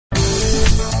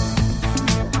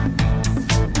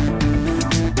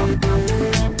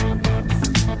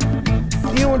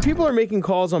people are making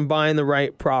calls on buying the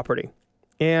right property,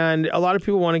 and a lot of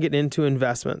people want to get into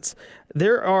investments,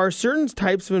 there are certain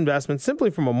types of investments simply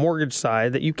from a mortgage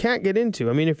side that you can't get into.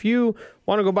 I mean, if you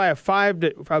want to go buy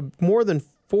more than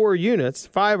 4 units,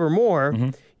 5 or more,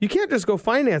 you can't just go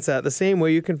finance that the same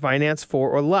way you can finance 4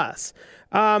 or less.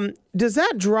 Does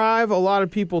that drive a lot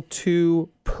of people to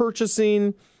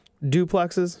purchasing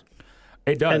duplexes?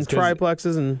 It does. And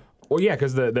triplexes and... Well, yeah,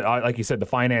 because like you said, the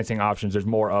financing options, there's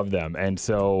more of them. And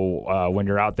so when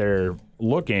you're out there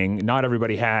looking, not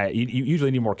everybody you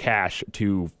usually need more cash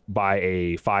to buy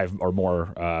a 5 or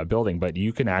more building, but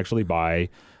you can actually buy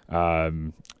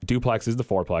duplexes, the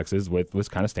fourplexes with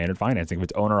kind of standard financing. If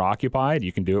it's owner occupied,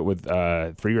 you can do it with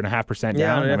 3.5%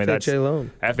 down. Yeah, FHA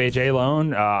loan. FHA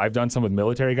loan. I've done some with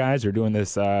military guys who are doing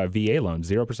this VA loan,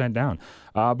 0% down.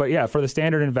 But yeah, for the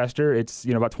standard investor, it's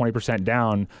about 20%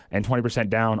 down, and 20%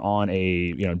 down on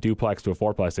a duplex to a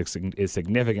fourplex is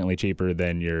significantly cheaper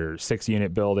than your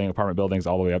 6-unit apartment buildings,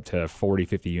 all the way up to 40,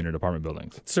 50-unit apartment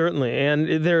buildings. Certainly,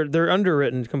 and they're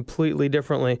underwritten completely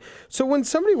differently. So when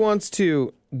somebody wants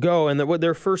to go, and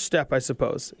their first step, I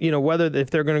suppose, whether if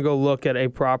they're going to go look at a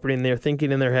property and they're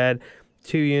thinking in their head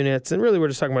 2 units, and really we're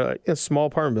just talking about small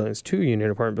apartment buildings,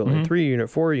 2-unit apartment building, 3-unit,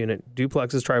 4-unit,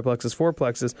 duplexes, triplexes,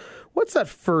 fourplexes. What's that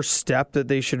first step that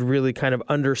they should really kind of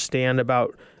understand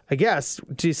about, I guess,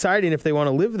 deciding if they want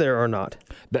to live there or not?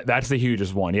 That's the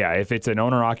hugest one. Yeah, if it's an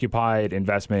owner-occupied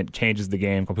investment, changes the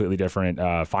game, completely different.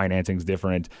 Financing's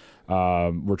different.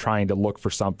 We're trying to look for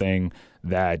something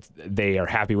that they are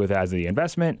happy with as the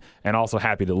investment and also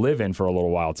happy to live in for a little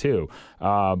while too.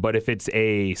 But if it's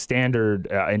a standard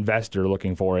investor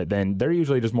looking for it, then they're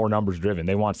usually just more numbers driven.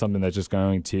 They want something that's just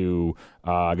going to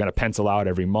pencil out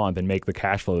every month and make the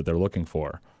cash flow that they're looking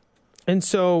for. And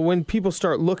so when people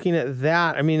start looking at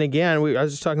that, I mean, again, I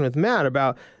was just talking with Matt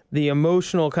about the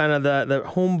emotional kind of the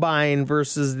home buying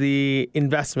versus the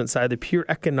investment side, the pure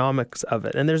economics of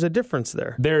it. And there's a difference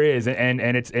there. There is. And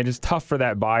it's tough for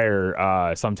that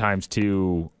buyer sometimes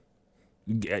to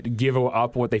give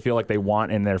up what they feel like they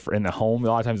want in the home. A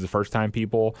lot of times the first time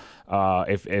people,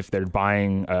 if they're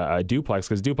buying a duplex,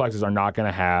 because duplexes are not going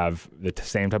to have the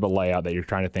same type of layout that you're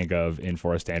trying to think of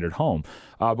for a standard home.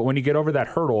 But when you get over that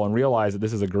hurdle and realize that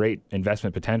this is a great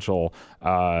investment potential,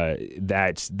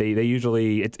 that they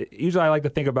usually I like to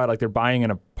think about like they're buying an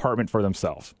apartment for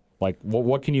themselves. Like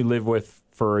what can you live with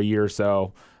for a year or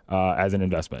so as an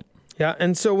investment? Yeah,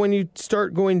 and so when you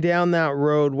start going down that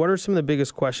road, what are some of the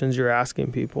biggest questions you're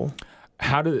asking people?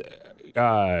 That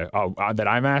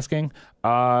I'm asking?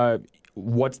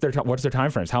 What's their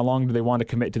time frames? How long do they want to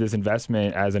commit to this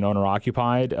investment as an owner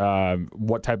occupied?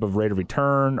 What type of rate of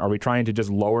return? Are we trying to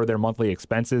just lower their monthly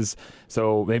expenses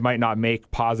so they might not make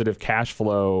positive cash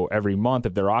flow every month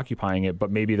if they're occupying it,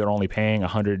 but maybe they're only paying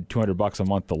 $100, $200 a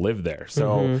month to live there?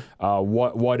 So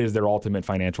what is their ultimate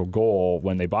financial goal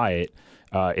when they buy it?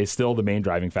 Is still the main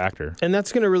driving factor. And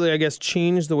that's going to really, I guess,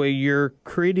 change the way you're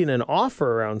creating an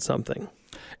offer around something.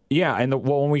 Yeah, and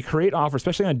when we create offers,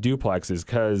 especially on duplexes,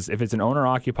 because if it's an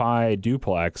owner-occupied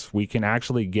duplex, we can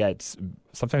actually get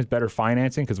sometimes better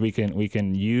financing because we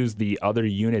can use the other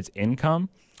unit's income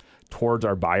towards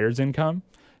our buyer's income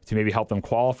to maybe help them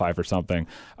qualify for something,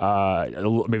 maybe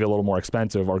a little more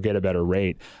expensive or get a better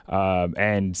rate. But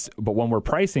when we're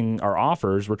pricing our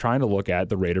offers, we're trying to look at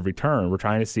the rate of return. We're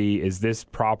trying to see, is this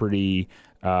property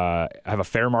have a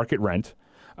fair market rent?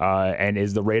 And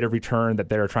is the rate of return that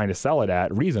they're trying to sell it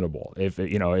at reasonable? If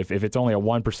it's only a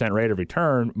 1% rate of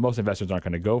return, most investors aren't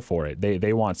going to go for it.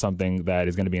 They want something that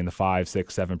is going to be in the 5,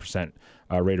 6, 7%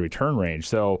 rate of return range.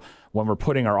 So when we're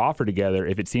putting our offer together,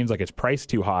 if it seems like it's priced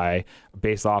too high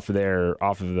based off of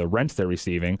the rents they're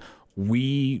receiving,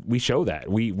 we show that.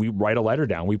 We write a letter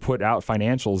down. We put out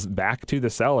financials back to the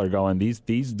seller going,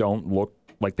 these don't look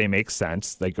like they make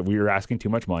sense. Like we were asking too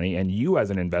much money, and you as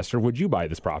an investor, would you buy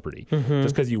this property?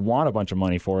 Just because you want a bunch of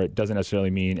money for it doesn't necessarily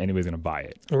mean anybody's going to buy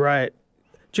it. Right.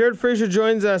 Jared Fraser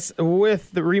joins us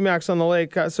with the RE/MAX on the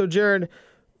Lake. So Jared,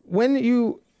 when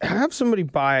you have somebody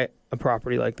buy a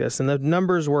property like this and the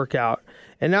numbers work out,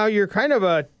 and now you're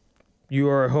you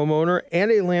are a homeowner and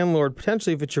a landlord,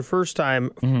 potentially if it's your first time,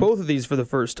 both of these for the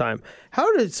first time,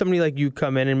 how did somebody like you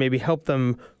come in and maybe help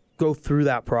them go through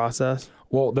that process?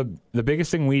 Well, the biggest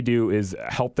thing we do is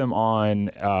help them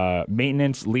on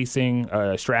maintenance, leasing,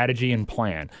 strategy, and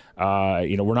plan.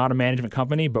 We're not a management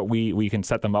company, but we can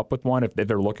set them up with one if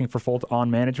they're looking for full-on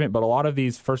management. But a lot of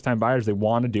these first-time buyers, they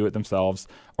want to do it themselves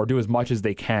or do as much as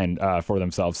they can for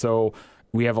themselves. So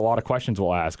we have a lot of questions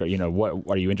we'll ask. What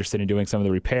are you interested in doing some of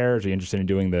the repairs? Are you interested in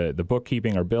doing the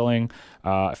bookkeeping or billing?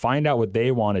 Find out what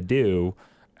they want to do.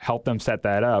 help them set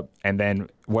that up, and then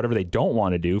whatever they don't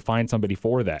want to do, find somebody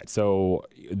for that so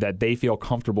that they feel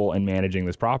comfortable in managing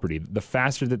this property. The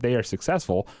faster that they are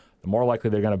successful, the more likely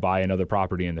they're going to buy another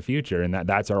property in the future. And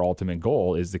that's our ultimate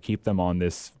goal, is to keep them on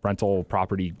this rental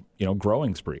property,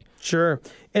 growing spree. Sure.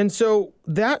 And so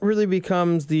that really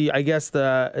becomes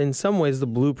in some ways, the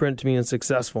blueprint to being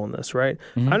successful in this, right?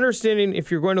 Mm-hmm. Understanding if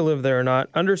you're going to live there or not,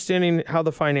 understanding how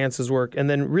the finances work, and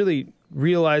then really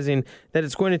realizing that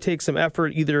it's going to take some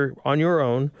effort either on your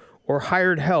own or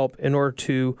hired help in order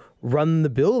to run the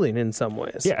building in some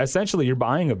ways. Yeah, essentially, you're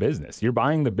buying a business. You're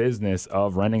buying the business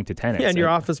of renting to tenants. Yeah, and your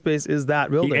office space is that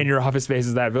building. And your office space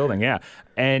is that building, yeah.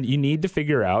 And you need to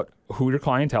figure out who your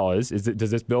clientele is.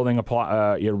 Does this building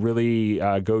apply? Really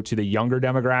go to the younger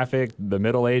demographic, the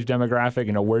middle-aged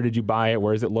demographic? Where did you buy it?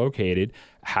 Where is it located?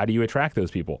 How do you attract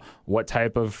those people? What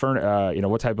type of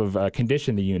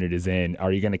condition the unit is in?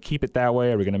 Are you going to keep it that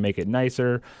way? Are we going to make it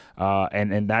nicer?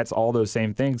 And that's all those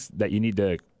same things that you need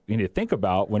to think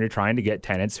about when you're trying to get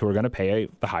tenants who are going to pay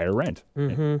the higher rent.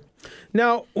 Mm-hmm.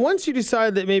 Now, once you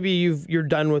decide that maybe you're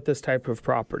done with this type of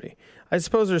property, I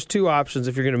suppose there's two options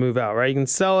if you're going to move out, right? You can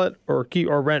sell it or keep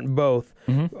or rent both.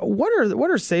 Mm-hmm.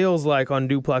 What are sales like on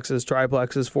duplexes,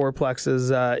 triplexes,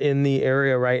 fourplexes in the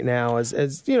area right now?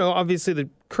 As obviously the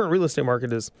current real estate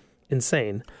market is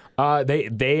insane. They're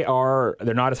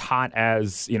not as hot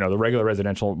as the regular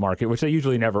residential market, which they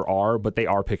usually never are, but they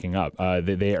are picking up.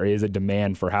 There is a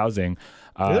demand for housing.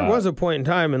 There was a point in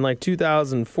time in like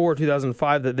 2004,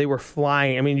 2005 that they were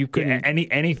flying. I mean, you couldn't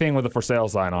anything with a for sale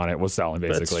sign on it was selling,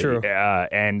 basically.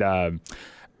 That's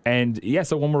true.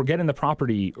 So when we're getting the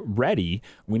property ready,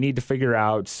 we need to figure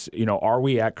out, are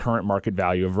we at current market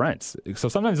value of rents? So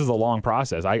sometimes it's a long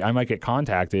process. I might get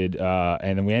contacted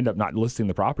and then we end up not listing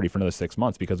the property for another 6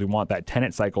 months because we want that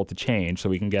tenant cycle to change so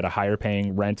we can get a higher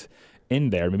paying rent in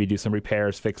there, maybe do some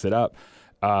repairs, fix it up.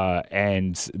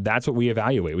 And that's what we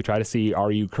evaluate. We try to see,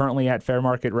 are you currently at fair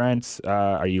market rent?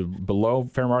 Are you below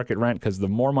fair market rent? Because the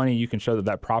more money you can show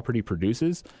that property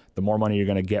produces, the more money you're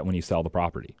going to get when you sell the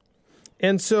property.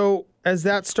 And so as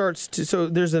that starts so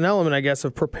there's an element, I guess,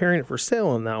 of preparing it for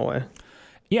sale in that way.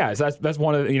 Yeah, so that's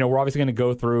one of the, we're obviously going to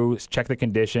go through, check the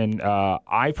condition.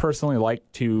 I personally like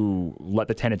to let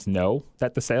the tenants know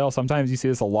that the sale, sometimes you see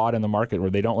this a lot in the market where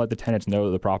they don't let the tenants know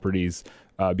that the property's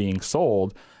being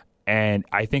sold. And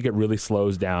I think it really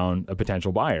slows down a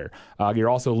potential buyer. You're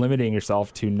also limiting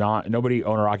yourself to nobody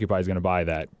owner-occupied is going to buy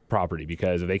that property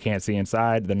because if they can't see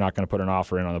inside, they're not going to put an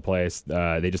offer in on the place.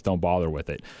 They just don't bother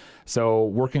with it. So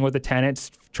working with the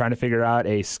tenants, trying to figure out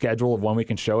a schedule of when we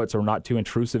can show it so we're not too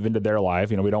intrusive into their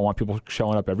life. We don't want people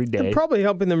showing up every day. And probably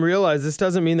helping them realize this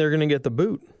doesn't mean they're going to get the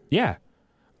boot. Yeah.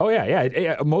 Oh,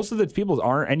 yeah. Most of the people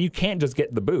aren't, and you can't just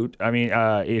get the boot. I mean,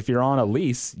 if you're on a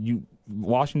lease,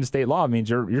 Washington state law means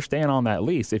you're staying on that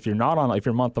lease. If you're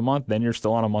month to month, then you're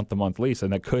still on a month to month lease,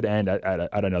 and that could end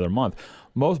at another month.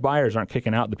 Most buyers aren't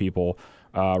kicking out the people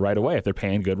right away if they're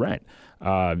paying good rent.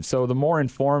 So the more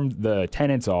informed the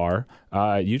tenants are,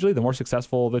 usually the more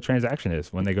successful the transaction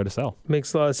is when they go to sell.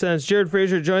 Makes a lot of sense. Jared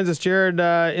Fraser joins us. Jared,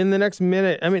 in the next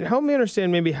minute, help me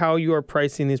understand maybe how you are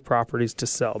pricing these properties to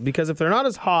sell. Because if they're not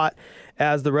as hot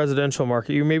as the residential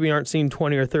market, you maybe aren't seeing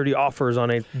 20 or 30 offers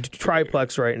on a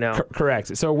triplex right now.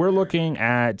 Correct. So we're looking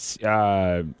at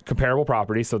comparable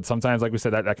properties. So sometimes, like we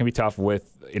said, that can be tough with,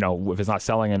 if it's not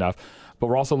selling enough. But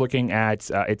we're also looking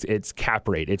at its cap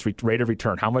rate, its rate of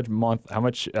return. How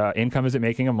much income is it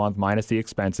making a month minus the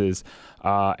expenses?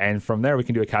 And from there, we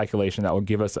can do a calculation that will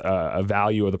give us a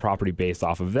value of the property based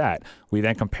off of that. We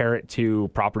then compare it to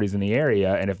properties in the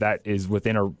area, and if that is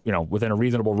within a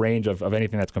reasonable range of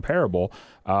anything that's comparable,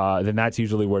 then that's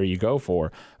usually where you go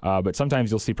for. But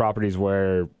sometimes you'll see properties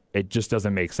where it just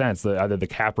doesn't make sense. Either the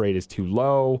cap rate is too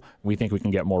low, we think we can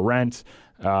get more rent.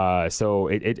 So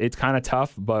it's kind of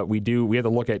tough, but we have to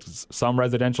look at some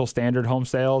residential standard home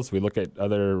sales. We look at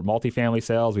other multifamily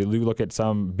sales. We do look at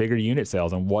some bigger unit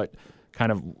sales and what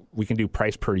kind of, we can do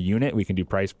price per unit. We can do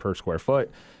price per square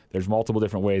foot. There's multiple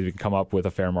different ways we can come up with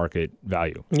a fair market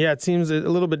value. Yeah, it seems a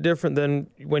little bit different than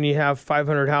when you have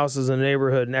 500 houses in a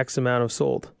neighborhood and X amount of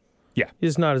sold. Yeah.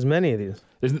 There's not as many of these.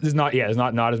 There's not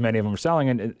as many of them are selling,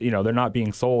 and they're not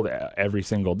being sold every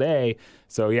single day.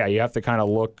 So yeah, you have to kind of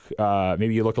look.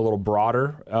 Maybe you look a little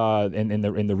broader in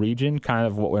the region. Kind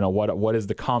of what is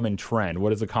the common trend?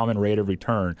 What is the common rate of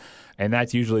return? And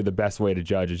that's usually the best way to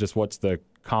judge. Is just what's the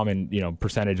common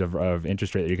percentage of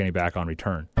interest rate that you're getting back on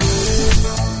return.